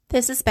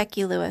This is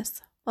Becky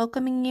Lewis,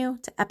 welcoming you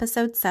to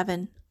episode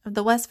 7 of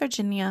the West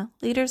Virginia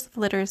Leaders of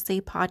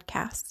Literacy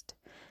podcast.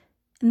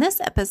 In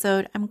this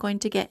episode, I'm going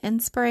to get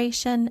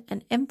inspiration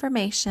and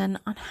information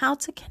on how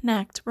to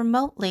connect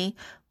remotely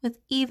with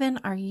even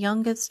our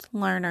youngest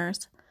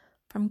learners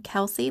from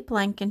Kelsey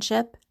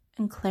Blankenship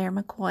and Claire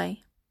McCoy.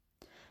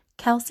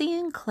 Kelsey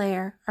and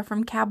Claire are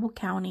from Cabell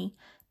County,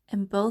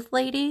 and both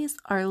ladies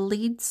are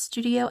lead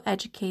studio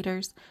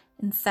educators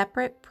in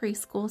separate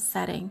preschool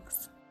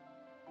settings.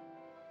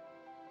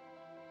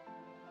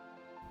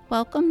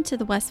 Welcome to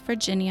the West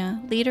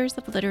Virginia Leaders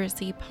of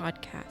Literacy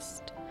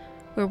podcast,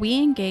 where we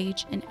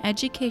engage in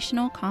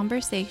educational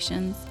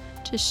conversations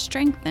to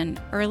strengthen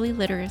early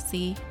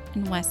literacy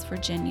in West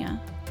Virginia.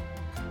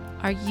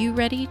 Are you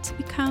ready to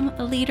become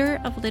a leader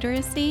of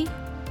literacy?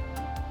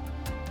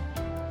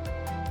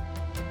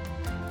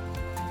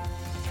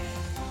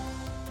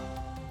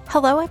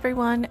 Hello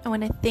everyone, I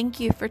want to thank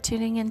you for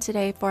tuning in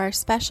today for our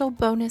special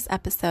bonus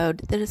episode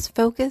that is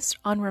focused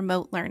on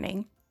remote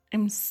learning.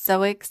 I'm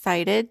so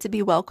excited to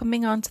be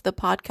welcoming onto the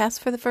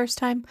podcast for the first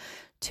time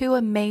two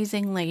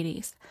amazing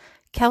ladies,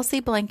 Kelsey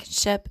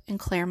Blankenship and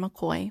Claire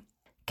McCoy.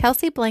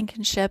 Kelsey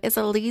Blankenship is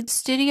a lead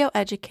studio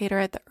educator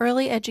at the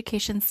Early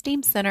Education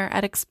STEAM Center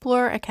at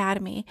Explorer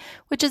Academy,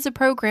 which is a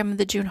program of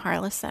the June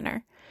Harless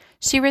Center.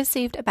 She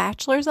received a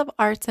Bachelor's of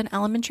Arts in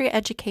Elementary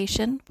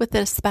Education with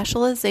a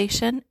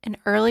specialization in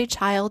early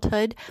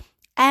childhood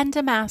and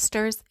a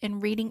Master's in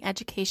Reading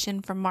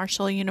Education from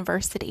Marshall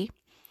University.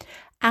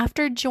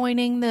 After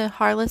joining the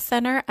Harless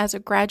Center as a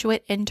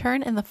graduate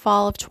intern in the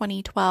fall of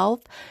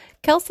 2012,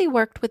 Kelsey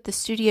worked with the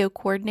studio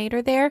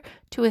coordinator there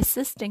to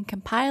assist in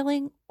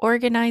compiling,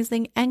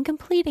 organizing, and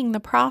completing the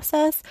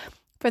process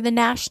for the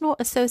National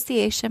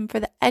Association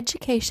for the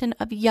Education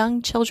of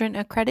Young Children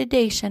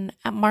accreditation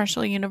at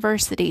Marshall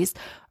University's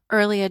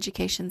Early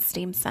Education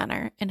STEAM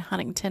Center in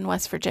Huntington,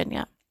 West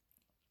Virginia.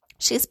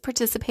 She's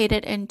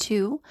participated in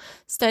 2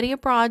 study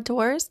abroad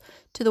tours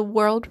to the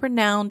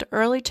world-renowned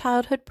early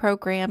childhood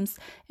programs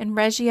in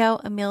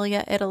Reggio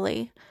Emilia,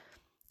 Italy.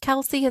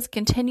 Kelsey has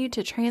continued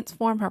to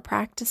transform her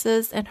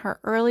practices in her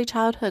early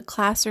childhood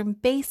classroom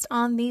based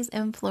on these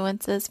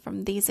influences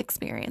from these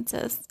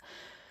experiences.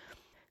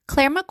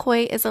 Claire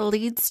McCoy is a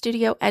lead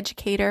studio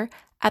educator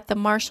at the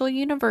Marshall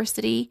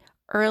University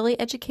Early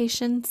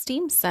Education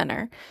STEAM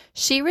Center.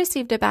 She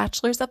received a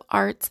Bachelor's of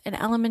Arts in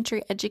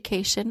Elementary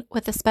Education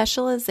with a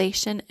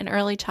specialization in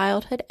early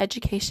childhood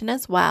education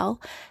as well,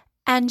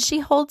 and she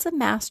holds a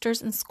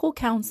Master's in School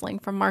Counseling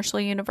from Marshall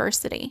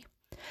University.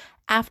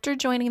 After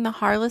joining the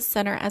Harless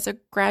Center as a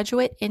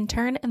graduate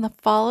intern in the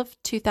fall of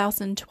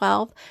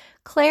 2012,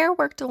 Claire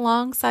worked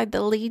alongside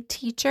the lead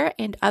teacher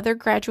and other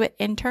graduate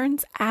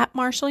interns at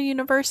Marshall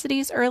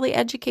University's Early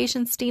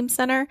Education STEAM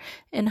Center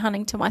in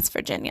Huntington, West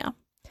Virginia.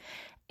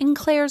 In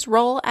Claire's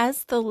role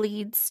as the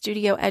lead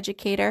studio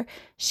educator,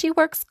 she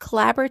works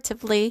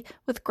collaboratively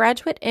with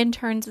graduate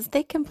interns as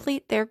they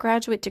complete their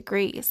graduate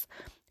degrees.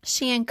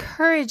 She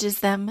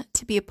encourages them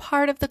to be a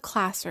part of the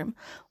classroom,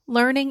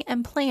 learning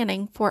and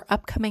planning for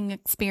upcoming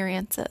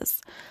experiences.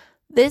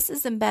 This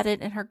is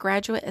embedded in her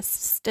graduate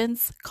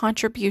assistant's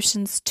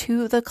contributions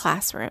to the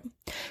classroom.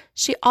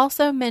 She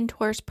also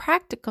mentors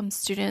practicum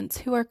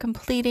students who are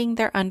completing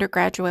their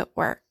undergraduate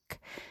work.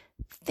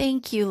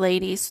 Thank you,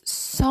 ladies,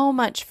 so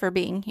much for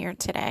being here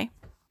today.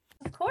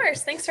 Of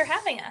course. Thanks for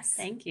having us.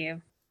 Thank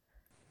you.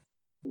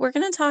 We're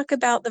going to talk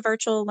about the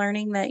virtual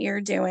learning that you're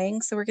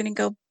doing. So we're going to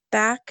go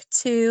back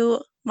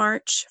to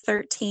March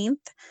 13th.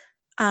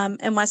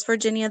 In West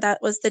Virginia,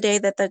 that was the day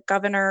that the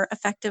governor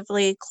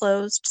effectively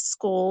closed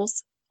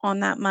schools on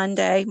that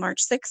Monday,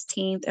 March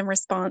 16th, in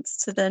response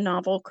to the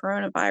novel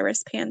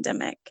coronavirus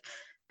pandemic.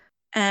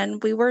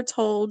 And we were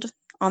told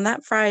on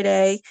that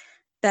Friday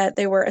that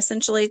they were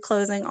essentially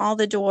closing all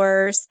the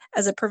doors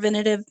as a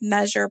preventative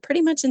measure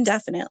pretty much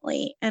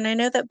indefinitely. And I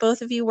know that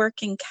both of you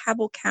work in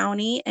Cabell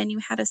County and you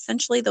had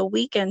essentially the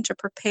weekend to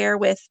prepare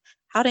with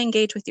how to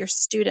engage with your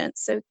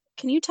students. So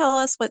can you tell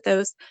us what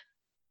those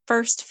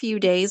first few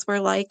days were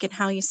like and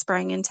how you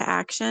sprang into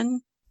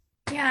action?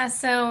 Yeah,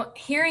 so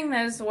hearing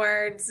those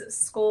words,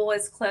 school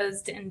is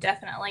closed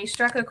indefinitely,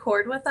 struck a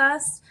chord with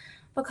us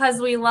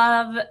because we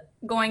love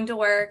going to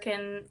work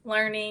and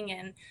learning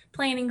and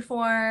planning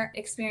for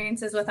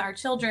experiences with our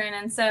children.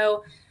 And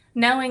so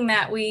knowing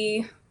that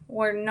we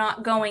were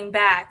not going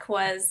back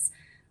was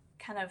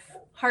kind of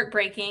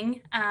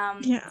heartbreaking.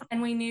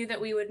 And we knew that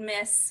we would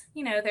miss,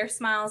 their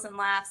smiles and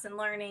laughs and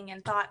learning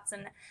and thoughts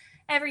and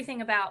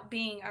everything about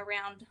being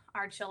around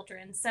our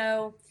children.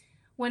 So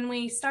when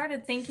we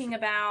started thinking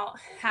about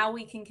how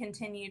we can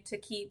continue to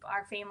keep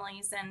our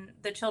families and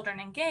the children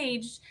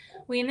engaged,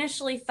 we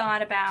initially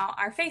thought about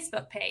our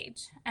Facebook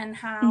page and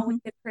how we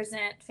could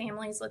present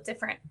families with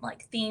different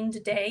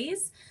themed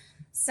days.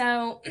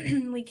 So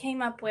we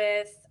came up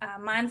with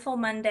Mindful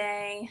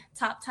Monday,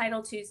 Top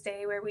Title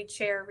Tuesday, where we'd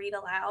share a read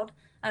aloud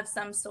of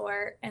some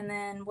sort, and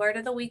then Word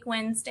of the Week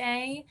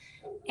Wednesday,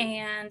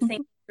 and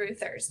Think Through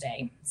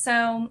Thursday.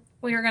 So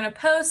we were going to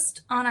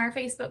post on our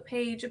Facebook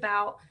page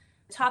about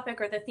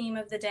topic or the theme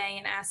of the day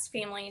and ask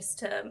families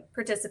to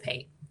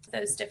participate.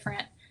 those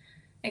different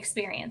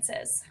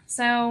experiences.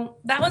 So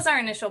that was our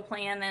initial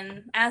plan.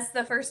 And as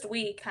the first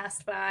week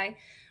passed by,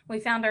 we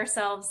found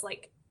ourselves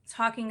like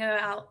talking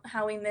about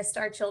how we missed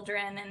our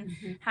children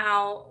and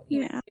how,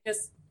 you know,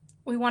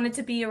 we wanted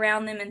to be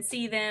around them and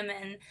see them.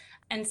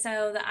 And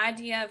so the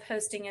idea of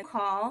hosting a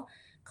call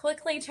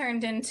quickly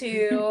turned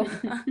into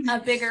a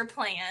bigger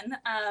plan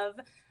of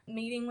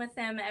meeting with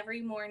them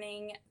every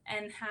morning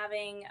and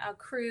having a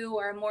crew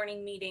or a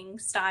morning meeting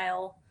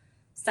style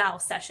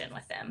session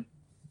with them.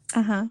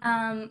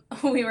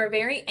 We were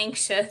very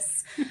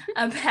anxious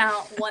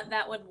about what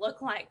that would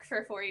look like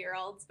for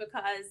 4-year-olds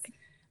because,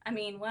 I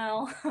mean,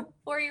 well,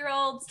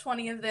 4-year-olds,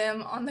 20 of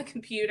them on the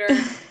computer.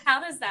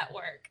 How does that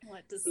work?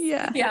 What does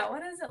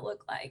it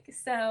look like?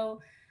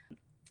 So,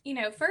 you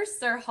know, first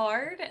they're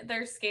hard,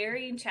 they're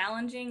scary and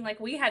challenging. Like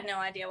we had no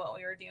idea what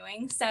we were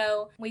doing.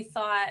 So we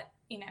thought,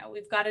 you know,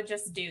 we've got to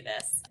just do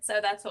this. So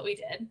that's what we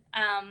did.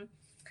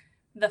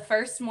 The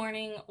first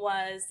morning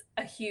was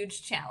a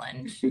huge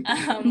challenge.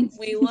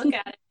 We look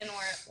at it and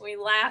we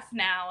laugh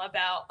now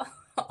about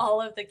all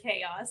of the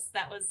chaos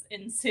that was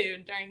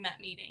ensued during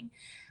that meeting.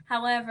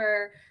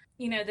 However,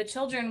 you know, the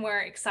children were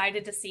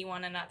excited to see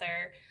one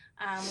another.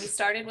 We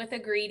started with a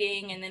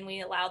greeting and then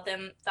we allowed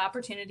them the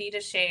opportunity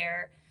to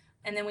share.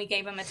 And then we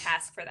gave them a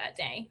task for that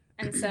day.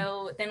 And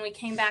so then we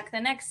came back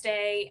the next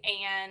day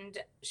and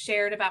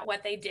shared about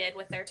what they did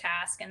with their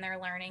task and their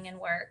learning and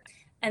work.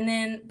 And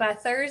then by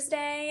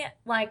Thursday,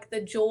 like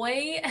the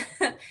joy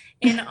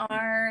in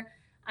our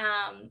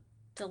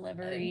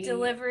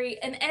delivery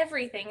and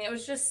everything, it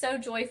was just so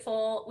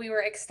joyful. We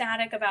were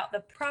ecstatic about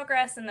the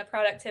progress and the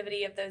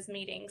productivity of those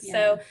meetings.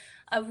 So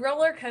a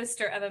roller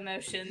coaster of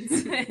emotions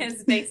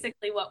is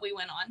basically what we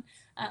went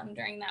on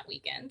during that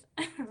weekend.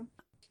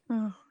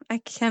 Oh, I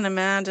can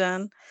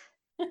imagine.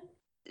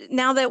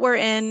 Now that we're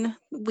in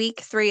week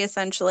 3,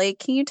 essentially,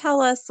 can you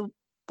tell us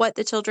what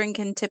the children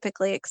can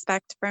typically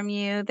expect from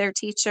you, their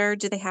teacher?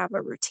 Do they have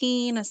a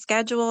routine, a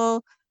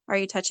schedule? Are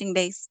you touching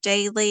base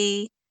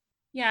daily?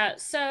 Yeah.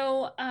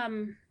 So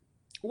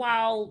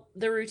while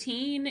the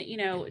routine, you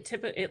know,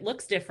 it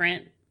looks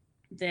different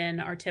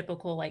than our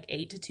typical like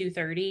 8 to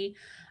 2:30,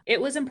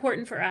 it was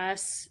important for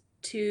us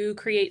to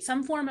create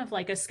some form of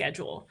like a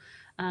schedule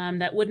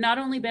that would not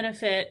only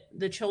benefit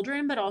the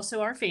children, but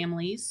also our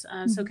families.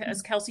 So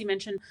as Kelsey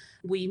mentioned,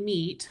 we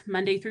meet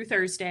Monday through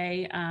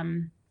Thursday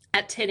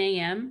at 10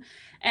 a.m.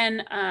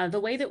 And the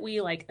way that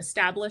we like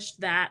established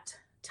that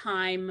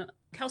time,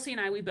 Kelsey and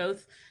I, we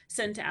both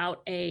sent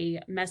out a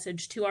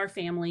message to our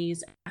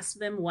families, asked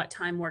them what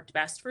time worked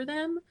best for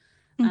them.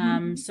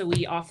 So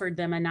we offered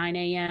them a 9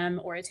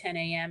 a.m. or a 10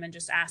 a.m. and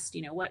just asked,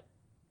 you know, what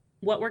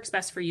works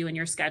best for you in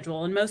your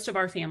schedule. And most of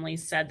our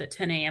families said that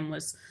 10 a.m.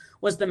 was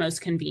the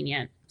most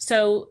convenient.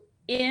 So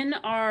in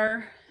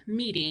our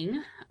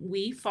meeting,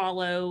 we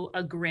follow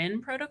a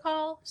GRIN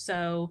protocol.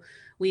 So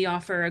we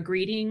offer a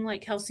greeting,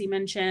 like Kelsey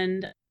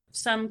mentioned,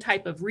 some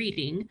type of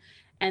reading,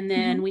 and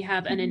then we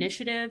have an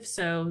initiative.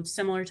 So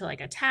similar to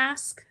like a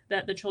task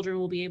that the children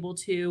will be able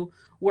to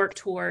work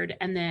toward.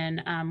 And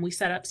then we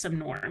set up some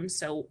norms.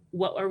 So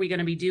what are we going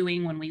to be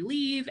doing when we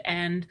leave?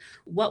 And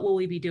what will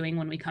we be doing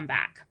when we come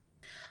back?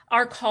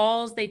 Our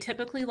calls, they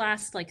typically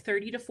last like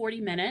 30 to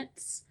 40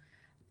 minutes.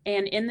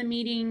 And in the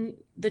meeting,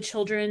 the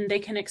children, they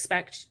can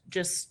expect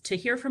just to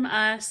hear from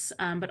us,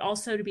 but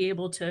also to be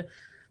able to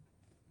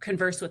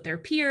converse with their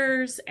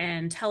peers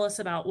and tell us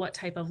about what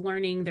type of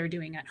learning they're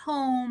doing at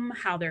home,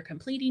 how they're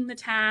completing the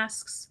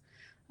tasks.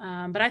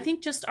 But I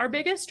think just our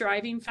biggest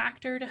driving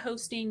factor to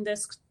hosting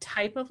this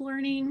type of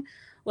learning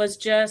was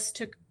just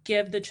to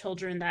give the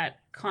children that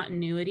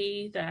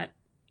continuity that,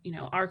 you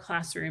know, our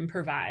classroom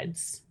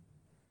provides.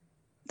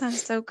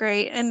 That's so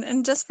great.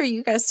 And just for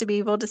you guys to be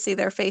able to see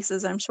their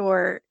faces, I'm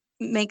sure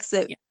makes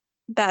it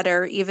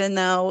better, even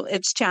though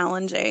it's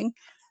challenging.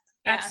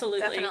 Yeah,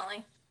 absolutely.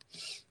 Definitely.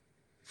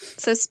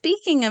 So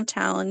speaking of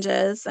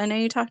challenges, I know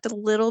you talked a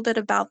little bit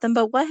about them,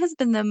 but what has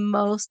been the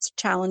most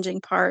challenging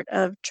part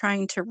of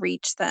trying to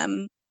reach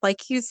them?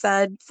 Like you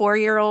said,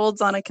 4-year-olds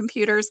on a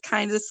computer is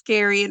kind of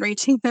scary and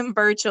reaching them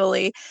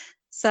virtually.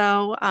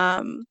 So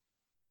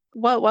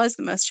what was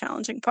the most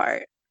challenging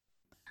part?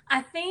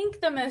 I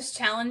think the most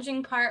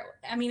challenging part,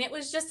 I mean, it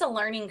was just a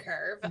learning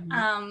curve.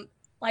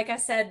 Like I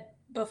said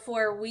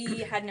before,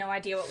 we had no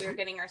idea what we were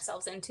getting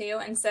ourselves into.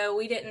 And so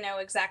we didn't know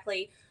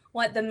exactly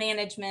what the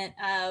management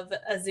of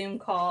a Zoom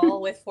call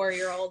with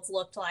 4-year-olds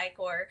looked like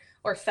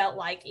or felt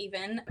like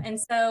even. And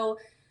so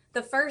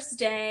the first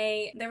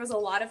day, there was a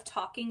lot of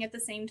talking at the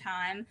same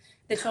time.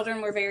 The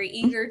children were very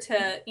eager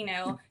to, you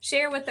know,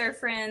 share with their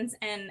friends.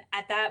 And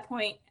at that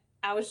point,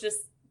 I was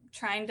just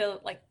trying to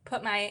like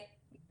put my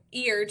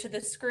ear to the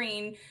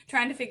screen,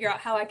 trying to figure out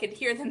how I could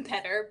hear them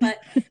better. But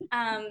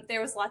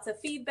there was lots of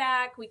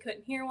feedback. We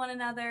couldn't hear one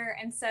another.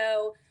 And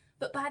so,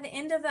 but by the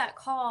end of that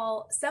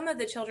call, some of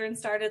the children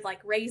started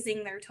like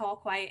raising their tall,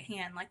 quiet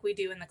hand like we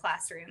do in the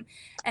classroom.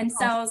 And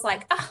so I was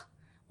like,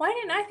 why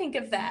didn't I think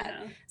of that?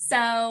 Yeah.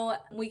 So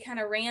we kind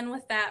of ran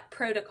with that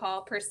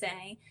protocol per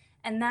se.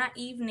 And that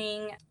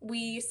evening,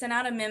 we sent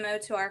out a memo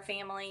to our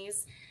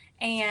families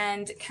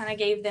and kind of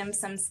gave them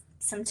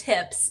some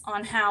tips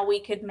on how we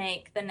could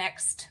make the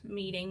next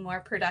meeting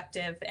more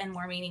productive and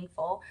more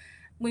meaningful.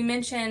 We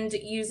mentioned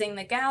using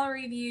the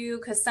gallery view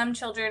because some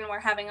children were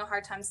having a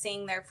hard time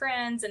seeing their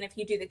friends, and if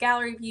you do the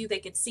gallery view, they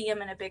could see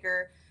them in a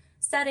bigger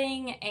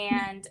setting.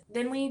 And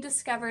then we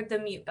discovered the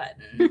mute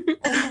button.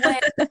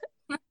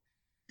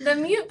 The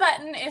mute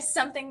button is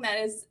something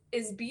that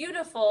is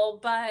beautiful,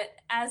 but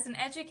as an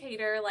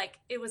educator, like,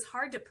 it was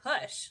hard to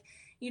push.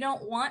 You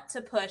don't want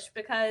to push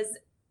because,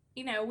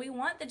 you know, we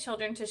want the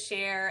children to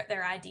share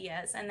their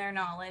ideas and their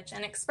knowledge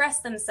and express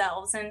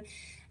themselves.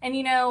 And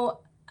you know,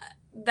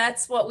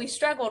 that's what we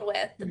struggled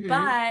with. Mm-hmm.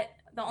 But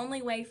the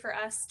only way for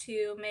us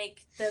to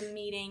make the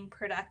meeting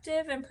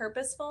productive and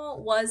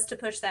purposeful was to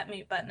push that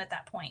mute button at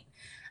that point.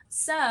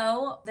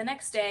 So the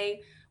next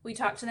day, we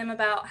talked to them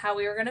about how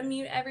we were going to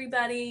mute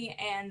everybody,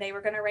 and they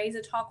were going to raise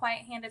a tall,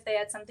 quiet hand if they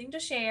had something to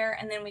share,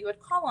 and then we would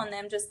call on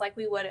them just like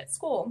we would at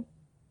school.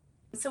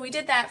 So we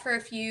did that for a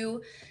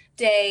few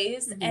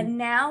days, mm-hmm. and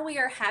now we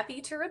are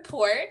happy to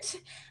report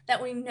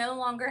that we no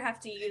longer have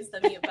to use the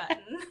mute button.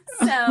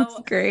 So that's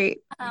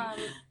great.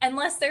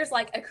 Unless there's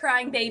like a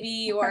crying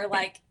baby or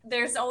like,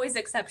 there's always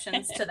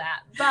exceptions to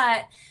that.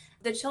 But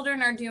the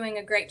children are doing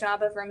a great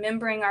job of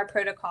remembering our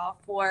protocol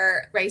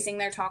for raising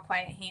their tall,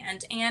 quiet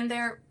hand, and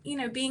they're, you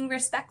know, being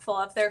respectful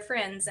of their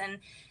friends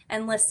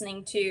and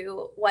listening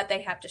to what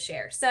they have to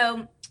share.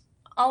 So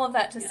all of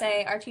that to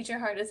say, our teacher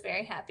heart is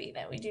very happy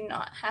that we do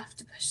not have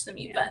to push the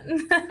mute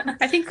button.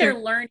 I think they're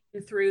learning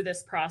through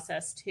this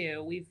process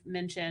too. We've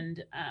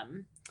mentioned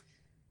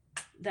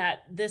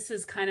that this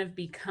is kind of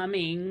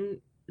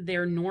becoming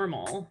their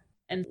normal,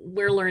 and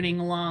we're learning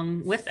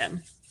along with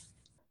them.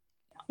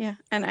 Yeah,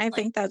 and I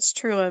think that's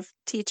true of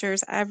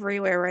teachers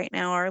everywhere right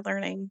now are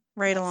learning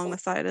right along the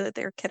side of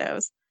their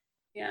kiddos.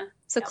 Yeah.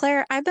 So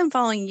Claire, I've been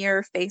following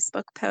your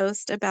Facebook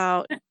post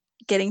about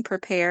getting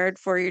prepared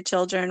for your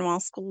children while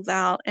school's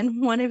out,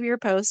 and one of your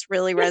posts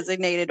really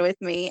resonated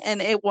with me,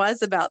 and it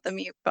was about the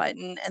mute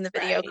button and the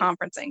video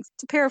conferencing.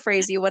 To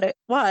paraphrase you, what it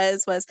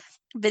was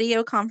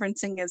video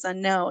conferencing is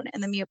unknown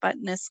and the mute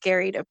button is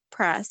scary to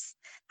press.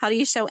 How do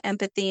you show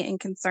empathy and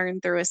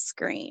concern through a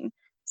screen?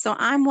 So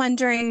I'm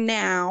wondering,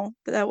 now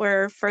that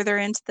we're further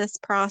into this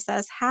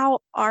process, how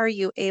are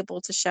you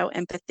able to show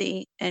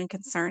empathy and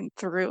concern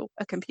through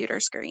a computer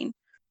screen?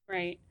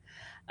 Right.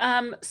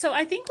 So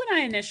I think when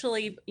I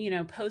initially,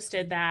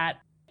 posted that,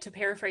 to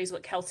paraphrase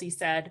what Kelsey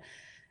said,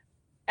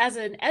 as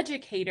an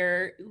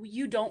educator,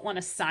 you don't want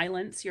to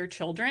silence your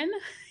children,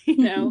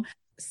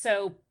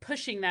 so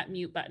pushing that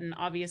mute button,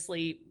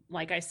 obviously,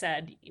 like I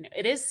said,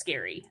 it is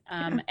scary.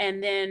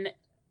 And then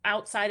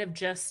outside of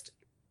just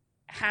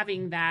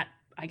having that,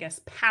 I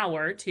guess,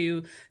 power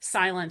to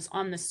silence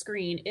on the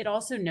screen, it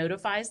also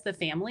notifies the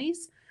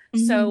families.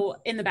 Mm-hmm. So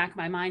in the back of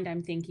my mind,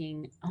 I'm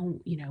thinking,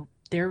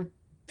 they're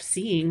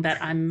seeing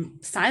that I'm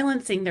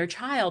silencing their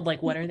child.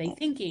 Like, what are they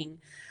thinking?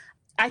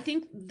 I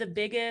think the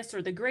biggest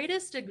or the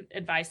greatest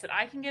advice that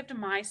I can give to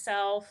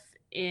myself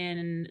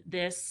in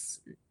this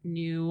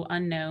new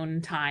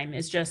unknown time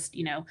is just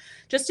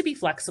to be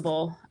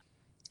flexible.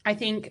 I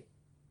think,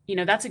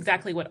 that's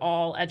exactly what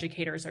all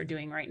educators are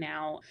doing right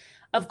now.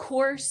 Of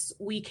course,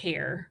 we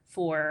care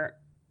for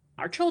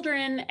our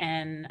children,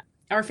 and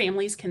our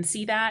families can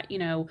see that.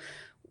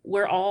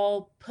 We're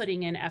all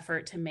putting in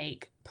effort to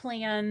make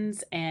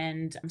plans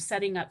and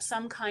setting up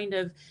some kind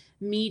of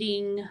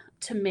meeting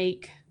to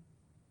make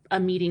a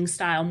meeting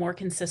style more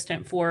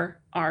consistent for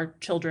our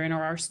children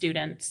or our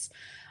students.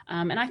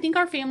 And I think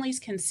our families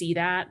can see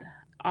that.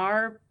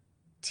 Our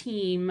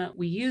team,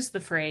 we use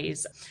the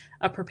phrase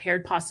a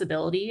prepared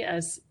possibility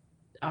as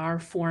our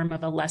form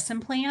of a lesson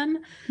plan.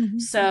 Mm-hmm.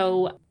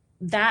 So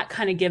that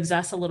kind of gives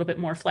us a little bit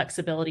more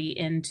flexibility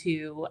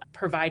into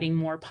providing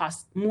more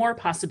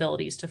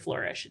possibilities to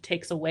flourish. It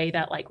takes away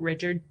that like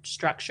rigid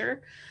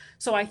structure.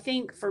 So I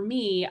think for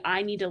me,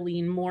 I need to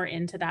lean more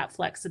into that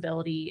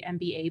flexibility and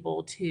be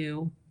able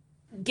to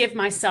give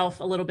myself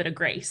a little bit of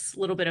grace, a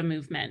little bit of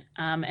movement,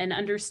 and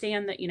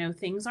understand that,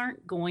 things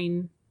aren't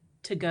going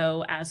to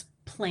go as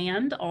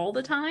planned all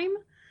the time.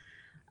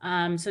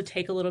 So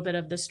take a little bit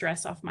of the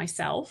stress off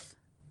myself.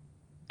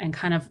 And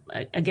kind of,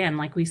 again,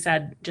 like we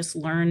said, just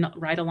learn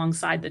right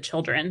alongside the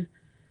children.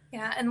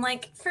 Yeah. And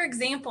like, for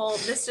example,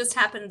 this just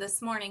happened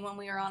this morning when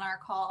we were on our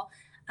call,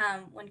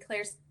 when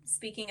Claire's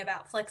speaking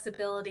about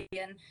flexibility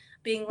and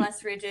being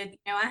less rigid.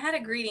 I had a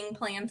greeting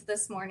planned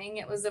this morning.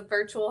 It was a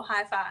virtual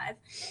high five.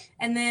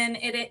 And then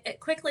it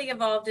quickly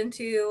evolved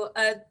into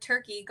a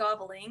turkey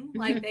gobbling.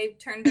 Like, they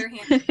turned their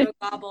hand into a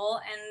gobble,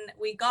 and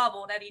we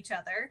gobbled at each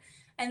other.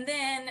 And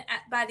then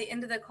by the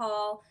end of the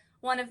call,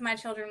 one of my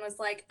children was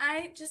like,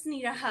 I just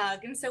need a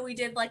hug. And so we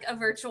did like a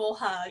virtual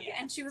hug. Yeah.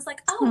 And she was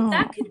like,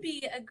 that could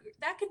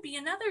be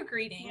another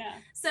greeting. Yeah.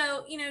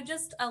 So,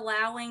 just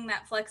allowing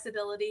that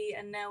flexibility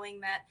and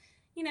knowing that,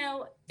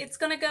 it's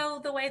going to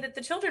go the way that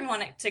the children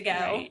want it to go,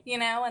 right.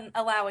 And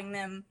allowing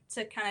them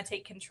to kind of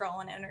take control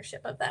and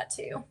ownership of that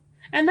too.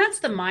 And that's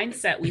the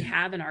mindset we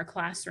have in our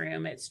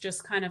classroom. It's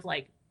just kind of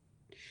like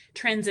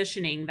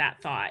transitioning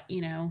that thought,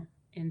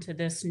 into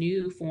this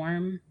new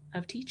form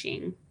of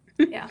teaching.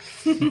 Yeah.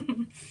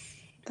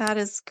 That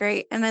is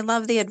great. And I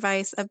love the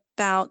advice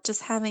about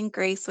just having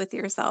grace with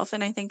yourself.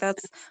 And I think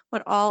that's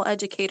what all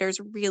educators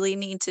really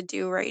need to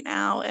do right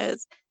now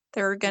is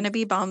there are going to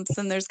be bumps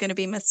and there's going to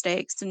be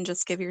mistakes, and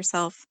just give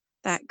yourself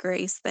that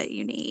grace that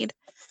you need.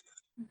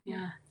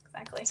 Yeah,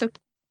 exactly. So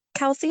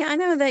Kelsey, I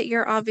know that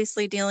you're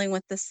obviously dealing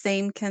with the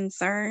same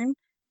concern.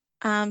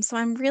 So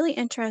I'm really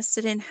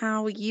interested in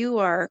how you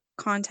are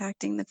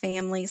contacting the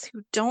families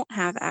who don't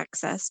have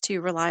access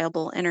to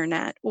reliable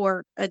internet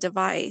or a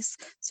device.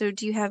 So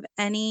do you have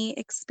any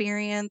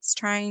experience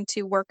trying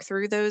to work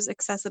through those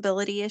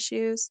accessibility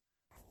issues?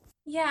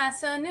 Yeah,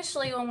 so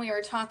initially when we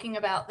were talking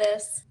about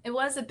this, it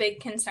was a big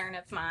concern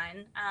of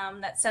mine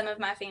that some of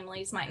my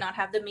families might not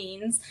have the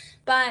means,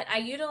 but I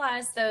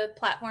utilized the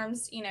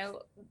platforms,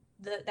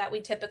 that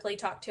we typically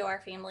talk to our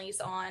families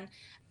on.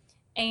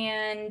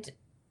 And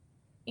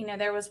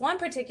there was one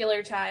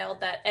particular child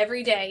that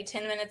every day,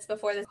 10 minutes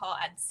before the call,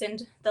 I'd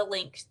send the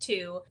link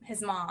to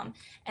his mom.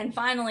 And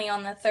finally,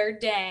 on the third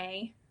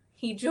day,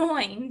 he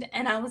joined.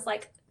 And I was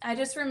like, I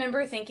just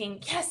remember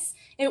thinking, yes,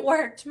 it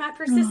worked. My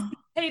persistence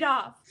paid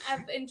off.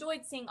 I've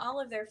enjoyed seeing all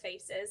of their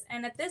faces.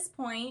 And at this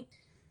point,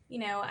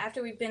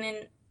 after we've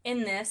been in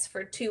this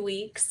for 2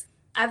 weeks,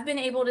 I've been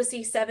able to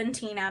see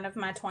 17 out of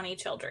my 20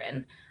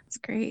 children. That's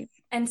great.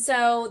 And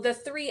so the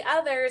 3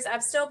 others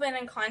I've still been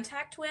in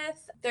contact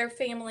with. Their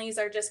families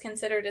are just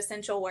considered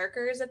essential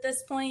workers at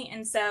this point.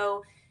 And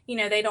so,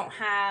 they don't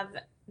have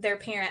their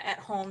parent at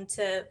home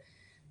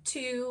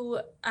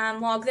to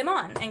log them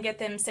on and get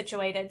them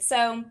situated.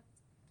 So,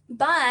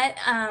 but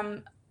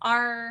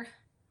our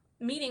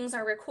meetings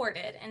are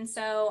recorded. And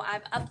so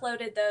I've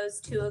uploaded those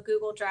to a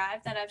Google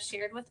Drive that I've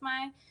shared with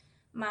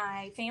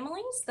my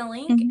families, the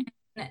link,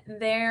 and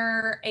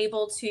they're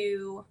able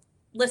to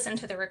listen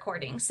to the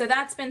recording. So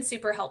that's been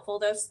super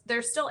helpful.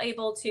 They're still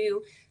able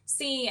to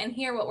see and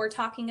hear what we're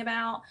talking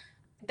about.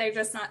 They're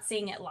just not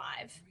seeing it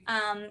live.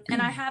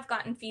 And I have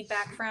gotten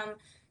feedback from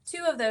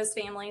 2 of those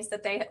families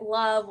that they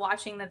love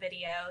watching the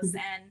videos.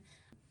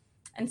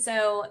 And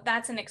so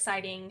that's an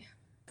exciting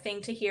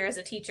thing to hear as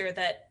a teacher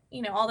that,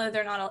 although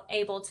they're not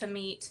able to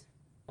meet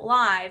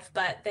live,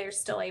 but they're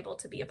still able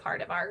to be a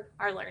part of our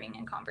learning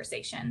and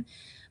conversation.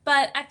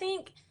 But I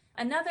think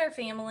another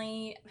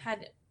family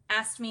had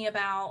asked me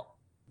about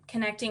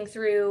connecting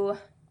through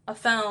a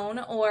phone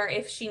or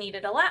if she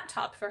needed a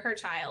laptop for her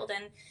child.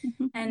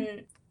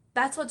 And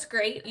that's what's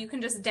great. You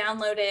can just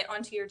download it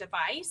onto your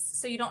device.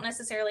 So you don't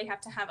necessarily have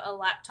to have a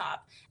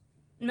laptop.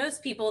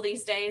 Most people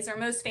these days, or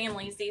most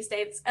families these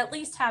days, at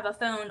least have a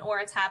phone or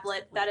a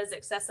tablet that is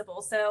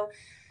accessible. So,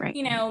 right.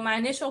 My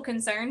initial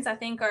concerns, I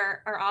think,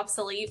 are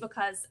obsolete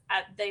because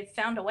they've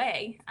found a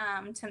way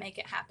to make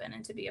it happen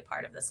and to be a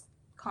part of this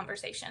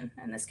conversation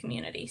and this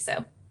community.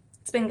 So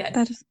it's been good.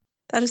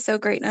 That is so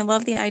great. And I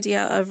love the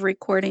idea of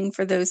recording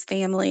for those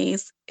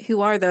families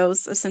who are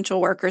those essential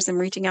workers and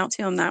reaching out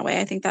to them that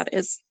way. I think that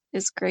is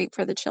great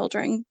for the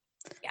children.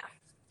 Yeah,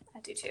 I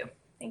do too.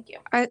 Thank you.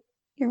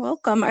 You're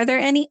welcome. Are there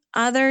any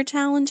other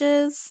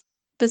challenges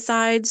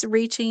besides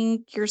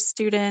reaching your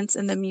students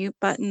and the mute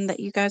button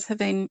that you guys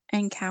have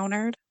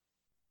encountered?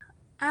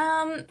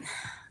 One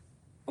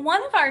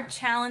of our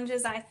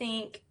challenges, I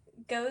think,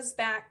 goes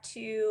back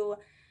to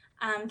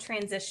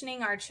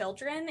transitioning our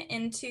children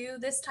into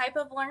this type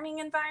of learning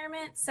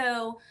environment.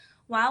 So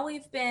while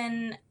we've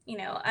been,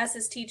 us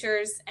as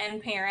teachers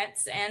and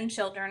parents and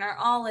children are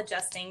all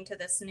adjusting to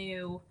this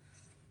new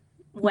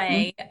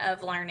way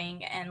of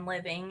learning and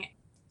living.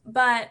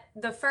 But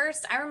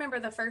I remember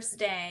the first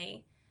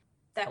day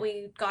that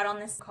we got on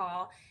this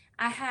call,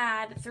 I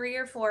had 3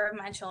 or 4 of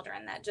my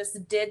children that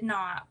just did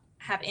not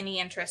have any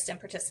interest in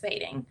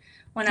participating.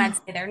 When I'd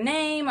say their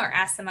name or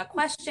ask them a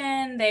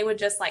question, they would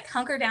just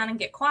hunker down and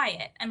get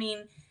quiet. I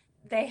mean,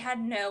 they had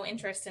no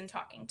interest in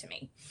talking to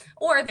me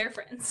or their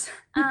friends.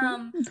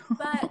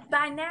 But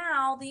by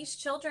now, these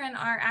children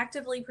are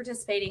actively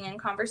participating in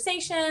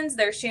conversations.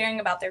 They're sharing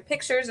about their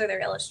pictures or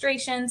their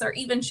illustrations, or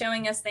even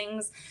showing us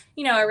things,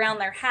 around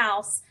their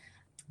house.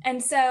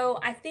 And so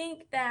I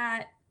think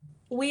that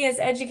we as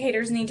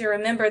educators need to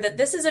remember that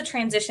this is a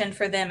transition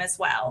for them as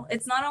well.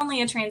 It's not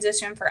only a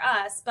transition for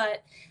us,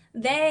 but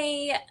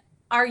they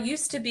are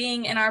used to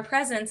being in our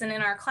presence and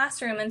in our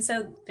classroom. And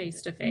so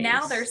face to face,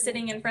 now they're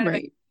sitting in front of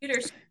a computer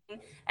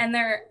screen, and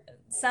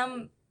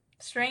some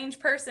strange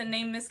person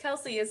named Miss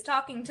Kelsey is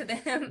talking to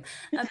them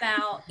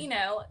about,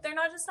 they're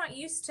not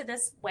used to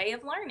this way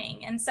of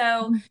learning. And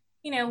so,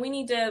 we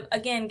need to,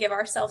 again, give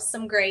ourselves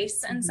some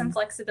grace and some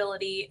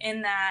flexibility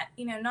in that,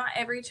 not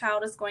every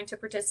child is going to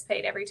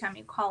participate every time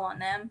you call on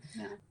them,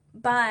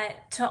 but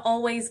to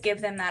always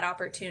give them that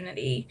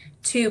opportunity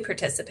to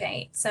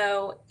participate.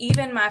 So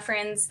even my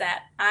friends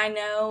that I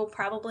know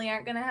probably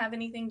aren't going to have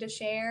anything to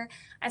share,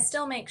 I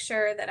still make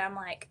sure that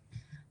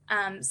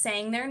I'm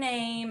saying their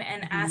name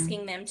and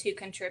asking them to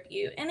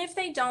contribute. And if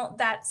they don't,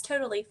 that's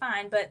totally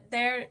fine. But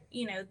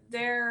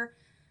they're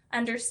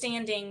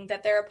understanding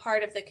that they're a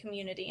part of the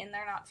community and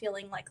they're not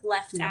feeling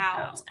left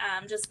out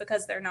just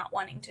because they're not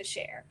wanting to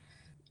share.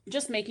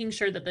 just making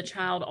sure that the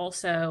child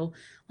also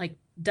like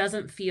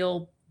doesn't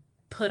feel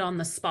put on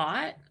the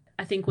spot.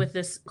 I think with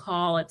this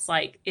call, it's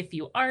like if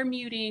you are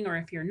muting or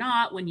if you're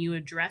not, when you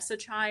address a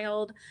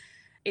child,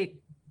 it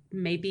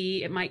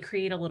might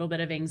create a little bit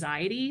of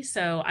anxiety.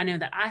 So I know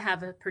that I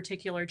have a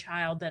particular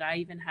child that I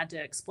even had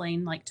to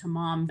explain like to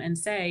mom and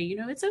say,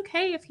 it's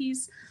okay if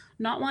he's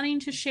not wanting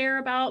to share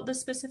about the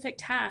specific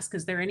task.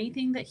 Is there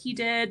anything that he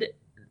did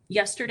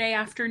yesterday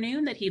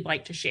afternoon that he'd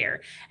like to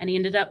share? And he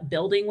ended up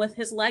building with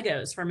his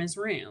Legos from his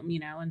room,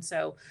 and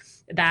so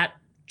that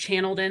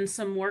channeled in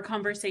some more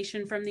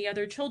conversation from the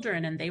other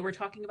children, and they were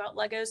talking about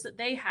Legos that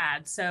they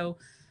had. So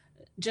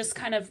just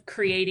kind of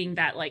creating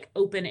that like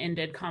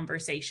open-ended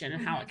conversation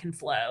and how it can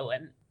flow,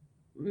 and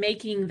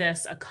making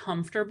this a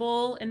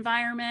comfortable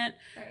environment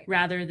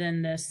rather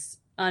than this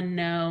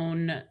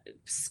unknown,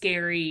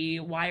 scary,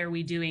 why are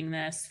we doing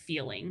this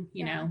feeling,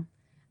 you know?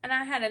 And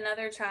I had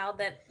another child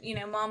that,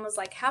 mom was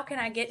like, how can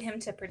I get him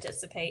to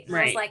participate? And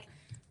Right. I was like,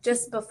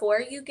 just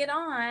before you get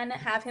on,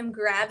 have him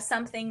grab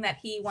something that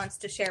he wants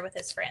to share with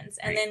his friends.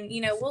 And then,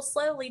 we'll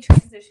slowly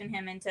transition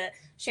him into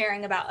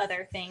sharing about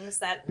other things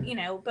that,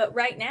 but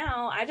right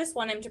now I just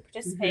want him to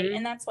participate.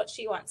 And that's what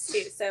she wants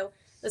to. So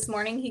this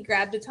morning he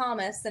grabbed a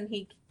Thomas and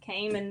he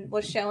came and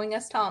was showing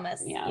us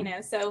Thomas,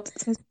 so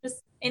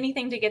just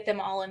anything to get them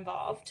all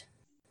involved.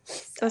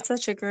 So. That's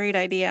such a great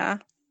idea.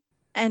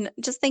 And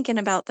just thinking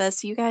about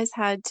this, you guys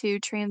had to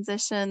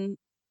transition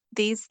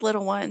these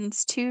little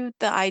ones to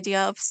the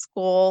idea of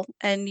school,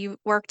 and you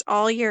worked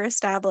all year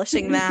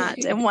establishing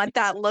that and what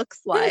that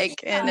looks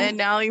like. And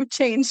now you've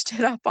changed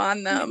it up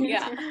on them.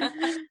 Yeah.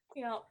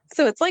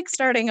 So it's like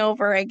starting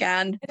over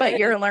again, but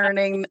you're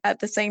learning at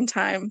the same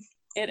time.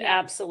 It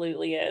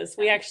absolutely is.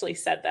 We actually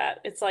said that.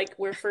 It's like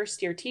we're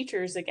first year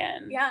teachers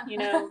again. Yeah.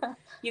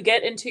 You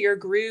get into your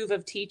groove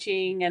of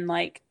teaching and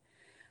like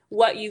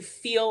what you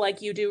feel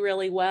like you do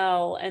really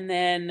well. And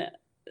then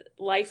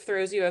life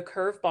throws you a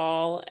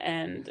curveball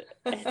and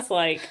it's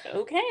like,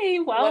 okay,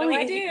 well,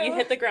 you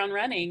hit the ground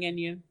running and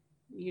you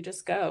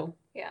just go.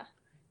 Yeah.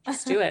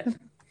 Just do it.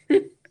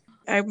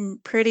 I'm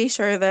pretty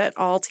sure that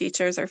all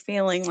teachers are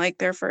feeling like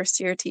their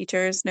first year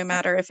teachers, no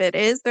matter if it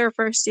is their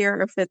first year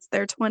or if it's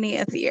their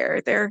 20th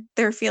year,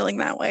 they're feeling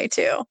that way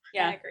too.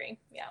 Yeah, I agree.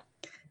 Yeah.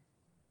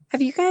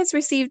 Have you guys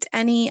received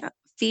any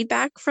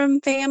feedback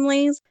from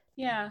families?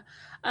 Yeah.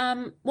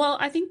 Well,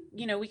 I think,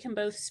 we can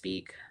both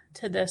speak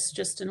to this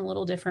just in a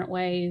little different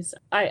ways.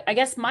 I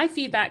guess my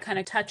feedback kind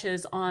of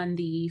touches on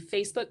the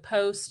Facebook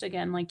post,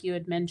 again, like you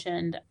had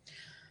mentioned.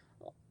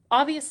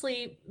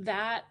 Obviously,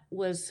 that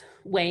was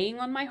weighing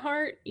on my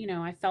heart.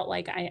 I felt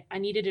like I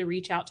needed to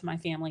reach out to my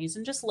families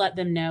and just let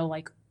them know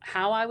like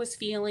how I was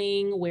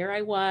feeling, where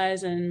I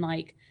was, and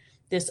like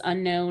this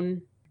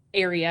unknown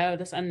area,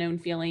 this unknown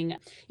feeling.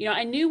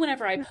 I knew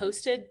whenever I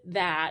posted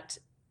that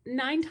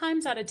 9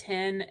 times out of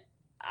 10,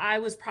 I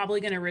was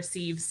probably going to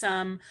receive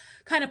some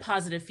kind of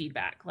positive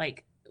feedback.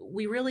 Like,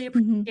 we really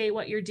appreciate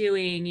what you're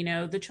doing.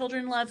 The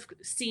children love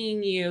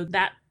seeing you,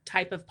 that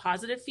type of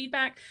positive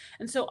feedback.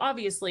 And so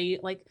obviously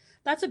like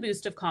that's a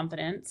boost of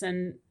confidence,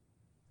 and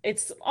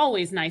it's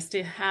always nice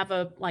to have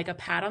a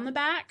pat on the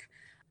back.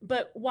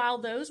 But while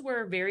those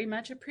were very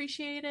much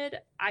appreciated,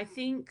 I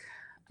think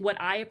what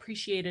I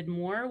appreciated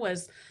more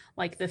was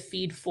like the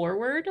feed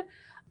forward.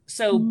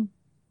 So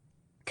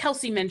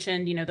Kelsey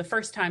mentioned, the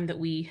first time that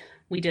we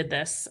did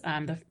this,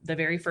 the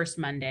very first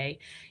Monday,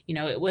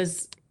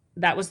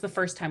 that was the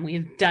first time we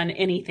had done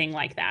anything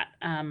like that.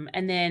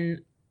 And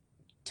then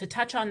to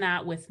touch on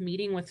that with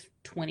meeting with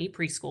 20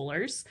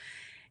 preschoolers,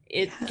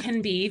 it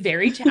can be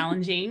very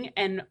challenging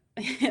and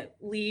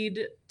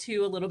lead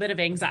to a little bit of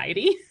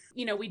anxiety.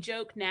 We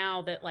joke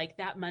now that like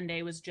that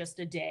Monday was just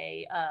a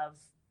day of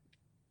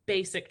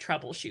basic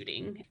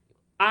troubleshooting.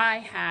 I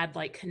had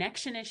like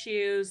connection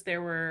issues.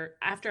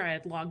 After I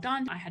had logged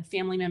on, I had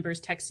family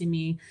members texting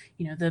me,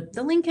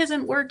 the link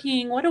isn't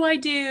working. What do I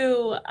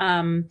do?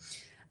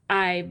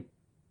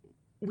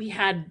 We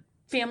had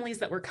families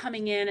that were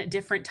coming in at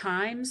different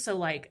times. So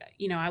like,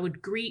 I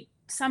would greet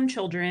some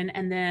children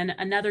and then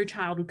another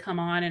child would come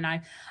on, and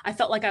I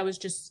felt like I was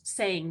just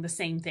saying the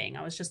same thing.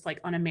 I was just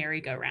like on a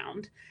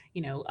merry-go-round,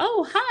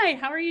 oh, hi,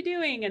 how are you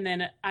doing? And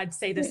then I'd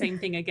say the same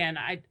thing again.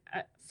 I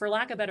for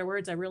lack of better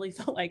words, I really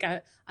felt like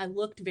I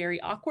looked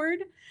very awkward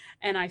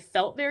and I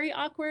felt very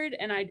awkward.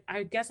 And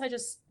I guess I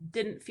just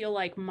didn't feel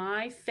like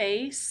my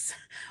face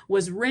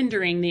was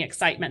rendering the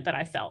excitement that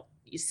I felt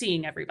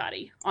seeing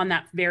everybody on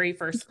that very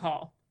first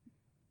call.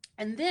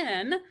 And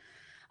then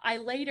I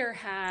later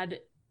had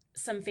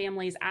some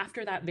families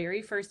after that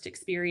very first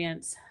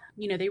experience,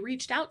 they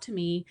reached out to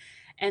me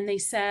and they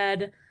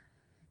said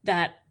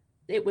that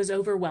it was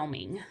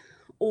overwhelming,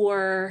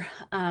 or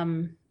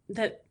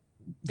that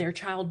their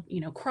child,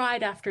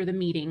 cried after the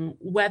meeting,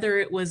 whether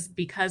it was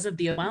because of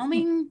the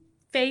overwhelming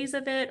phase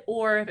of it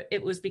or if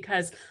it was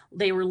because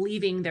they were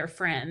leaving their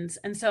friends.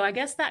 And so I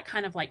guess that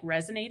kind of like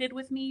resonated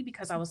with me,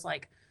 because I was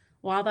like,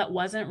 while that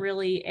wasn't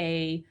really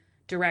a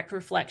direct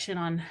reflection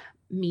on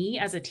me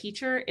as a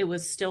teacher, it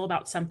was still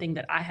about something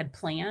that I had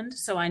planned.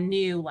 So I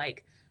knew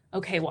like,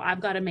 okay, well,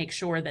 I've got to make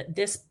sure that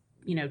this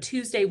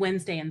Tuesday,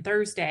 Wednesday, and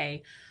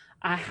Thursday,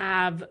 I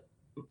have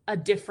a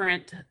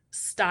different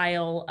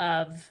style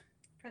of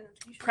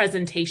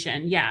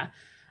presentation. Yeah.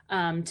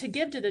 To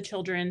give to the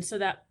children so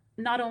that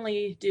not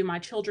only do my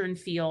children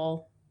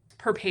feel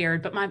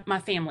prepared, but my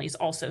families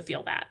also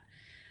feel that.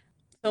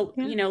 So,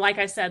 like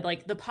I said,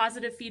 like the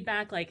positive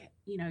feedback, like,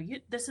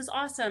 this is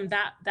awesome.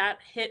 That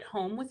hit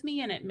home with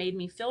me and it made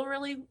me feel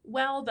really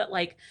well. But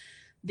like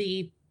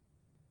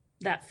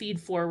that feed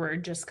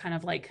forward, just kind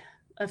of like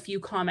a few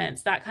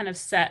comments that kind of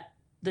set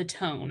the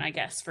tone, I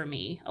guess, for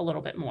me a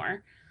little bit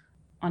more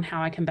on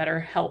how I can better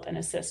help and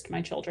assist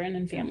my children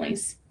and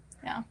families.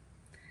 Yeah.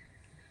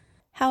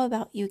 How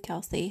about you,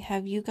 Kelsey?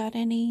 Have you got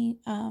any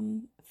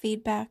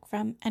feedback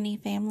from any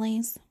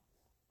families?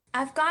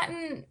 I've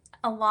gotten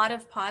a lot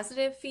of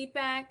positive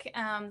feedback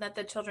that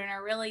the children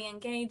are really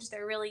engaged.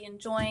 They're really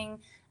enjoying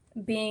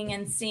being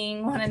and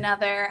seeing one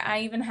another.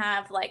 I even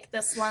have like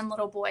this one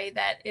little boy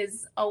that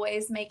is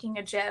always making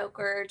a joke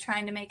or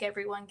trying to make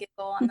everyone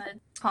giggle on the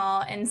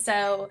call. And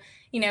so,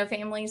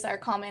 families are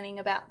commenting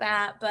about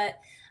that. But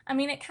I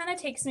mean, it kind of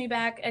takes me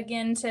back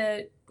again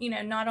to,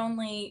 not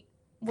only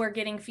we're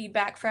getting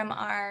feedback from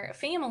our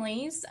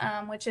families,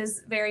 which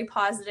is very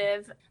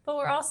positive, but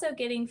we're also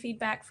getting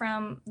feedback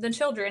from the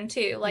children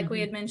too, like we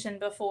had mentioned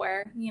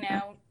before,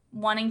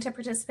 wanting to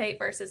participate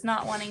versus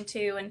not wanting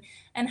to,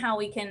 and how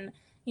we can,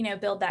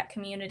 build that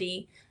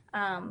community,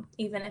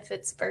 even if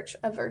it's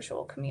a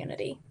virtual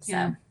community. So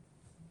yeah.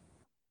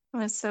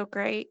 That's so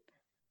great.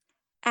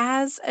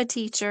 As a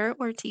teacher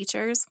or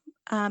teachers,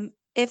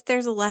 if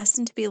there's a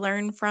lesson to be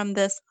learned from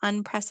this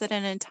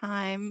unprecedented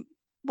time,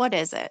 what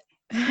is it?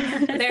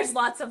 There's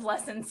lots of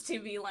lessons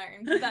to be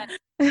learned, but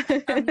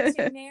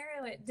to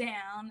narrow it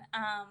down,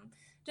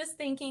 just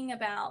thinking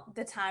about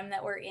the time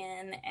that we're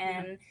in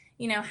and,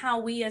 how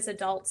we as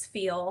adults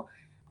feel.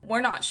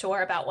 We're not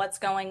sure about what's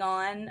going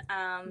on.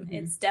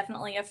 It's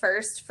definitely a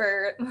first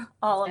for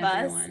all of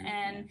everyone. Us.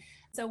 And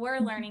so we're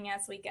learning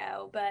as we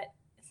go, but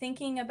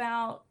thinking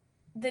about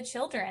the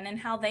children and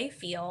how they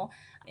feel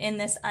in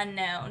this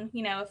unknown.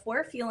 If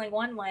we're feeling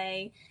one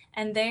way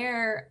and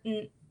they're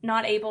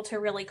not able to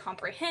really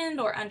comprehend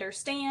or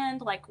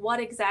understand like what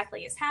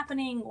exactly is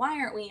happening, why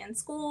aren't we in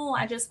school?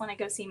 I just want to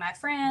go see my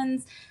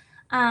friends.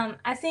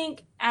 I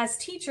think as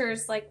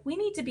teachers, like we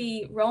need to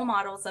be role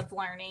models of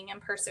learning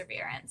and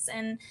perseverance.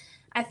 And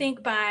I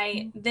think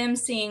by them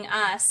seeing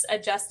us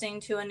adjusting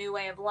to a new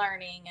way of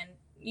learning and,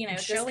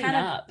 just kind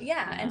of,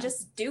 and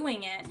just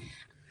doing it,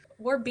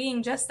 we're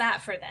being just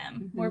that for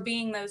them. We're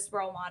being those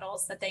role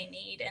models that they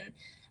need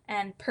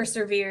and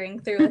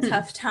persevering through a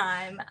tough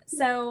time.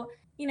 So,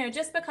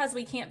 just because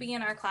we can't be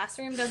in our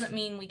classroom doesn't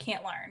mean we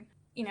can't learn.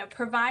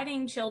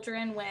 Providing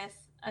children with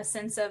a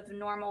sense of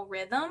normal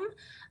rhythm,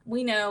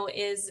 we know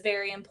is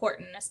very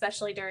important,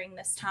 especially during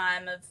this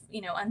time of,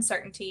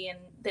 uncertainty and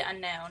the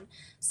unknown.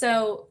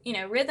 So,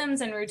 rhythms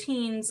and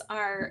routines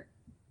are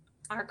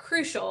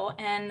crucial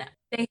and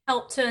they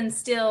help to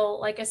instill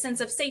like a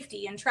sense of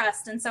safety and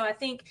trust. And so I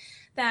think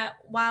that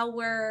while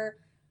we're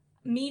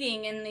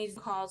meeting in these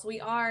calls, we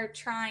are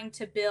trying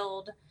to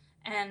build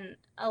and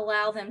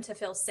allow them to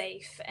feel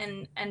safe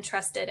and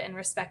trusted and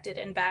respected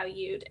and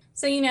valued.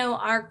 So,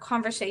 our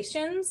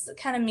conversations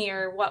kind of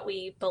mirror what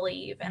we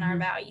believe and our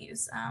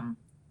values.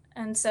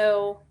 And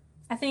so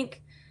I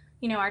think,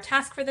 our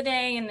task for the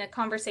day and the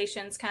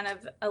conversations kind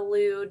of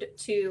allude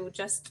to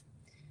just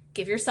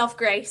give yourself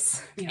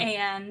grace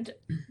and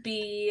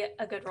be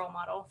a good role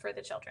model for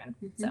the children.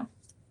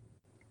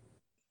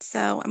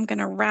 So I'm going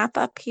to wrap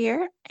up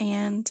here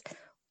and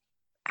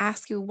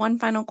ask you one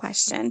final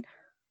question.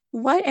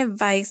 What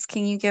advice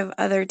can you give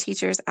other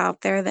teachers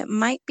out there that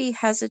might be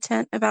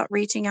hesitant about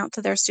reaching out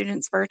to their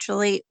students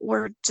virtually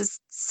or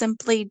just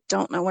simply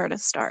don't know where to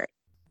start?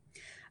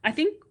 I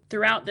think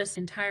throughout this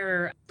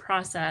entire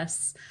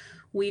process,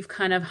 we've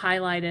kind of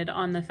highlighted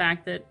on the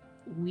fact that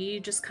we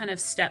just kind of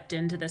stepped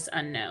into this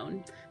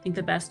unknown. I think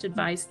the best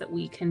advice that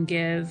we can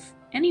give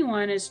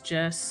anyone is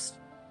just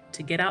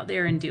to get out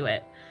there and do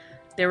it.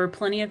 There were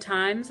plenty of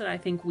times that I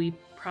think we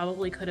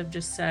probably could have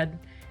just said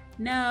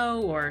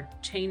no or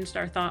changed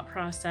our thought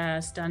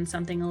process, done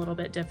something a little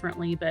bit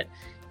differently, but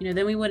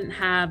then we wouldn't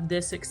have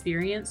this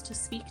experience to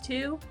speak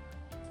to.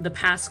 The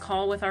past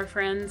call with our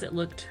friends, it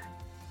looked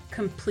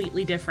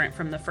completely different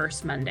from the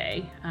first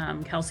Monday.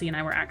 Kelsey and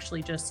I were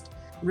actually just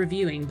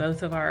reviewing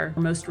both of our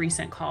most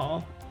recent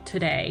call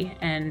today,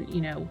 and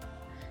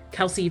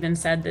Kelsey even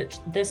said that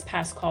this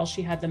past call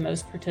she had the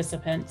most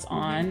participants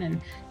on,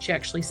 and she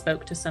actually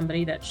spoke to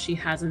somebody that she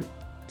hasn't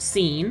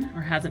seen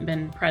or hasn't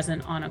been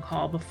present on a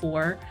call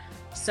before.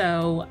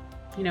 So,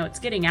 it's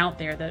getting out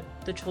there that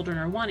the children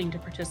are wanting to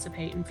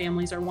participate and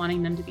families are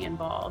wanting them to be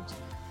involved.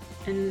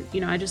 And,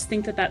 I just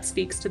think that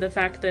speaks to the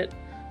fact that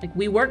like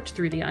we worked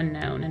through the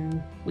unknown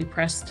and we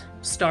pressed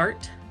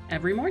start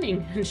every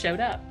morning and showed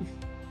up.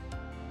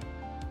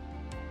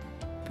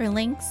 For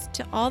links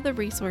to all the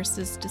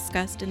resources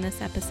discussed in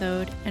this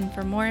episode and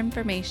for more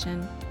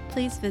information,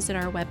 please visit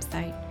our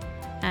website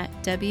at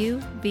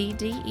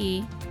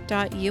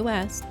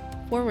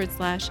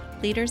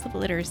wvde.us/leaders of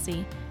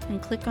literacy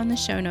and click on the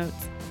show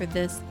notes for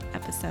this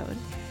episode.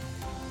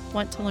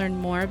 Want to learn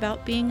more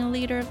about being a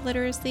leader of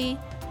literacy?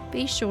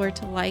 Be sure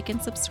to like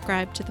and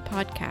subscribe to the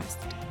podcast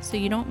so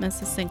you don't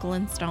miss a single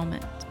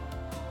installment.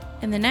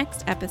 In the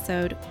next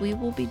episode, we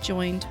will be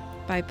joined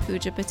by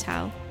Pooja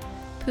Patel.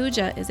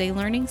 Pooja is a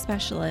learning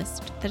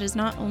specialist that has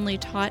not only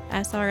taught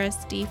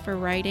SRSD for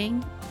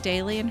writing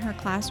daily in her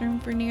classroom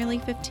for nearly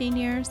 15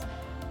 years,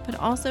 but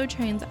also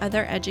trains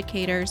other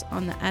educators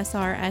on the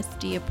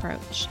SRSD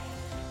approach.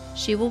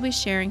 She will be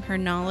sharing her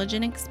knowledge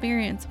and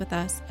experience with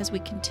us as we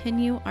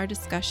continue our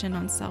discussion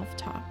on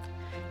self-talk.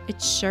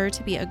 It's sure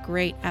to be a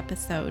great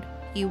episode.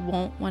 You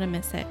won't want to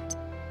miss it.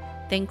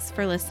 Thanks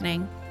for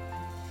listening.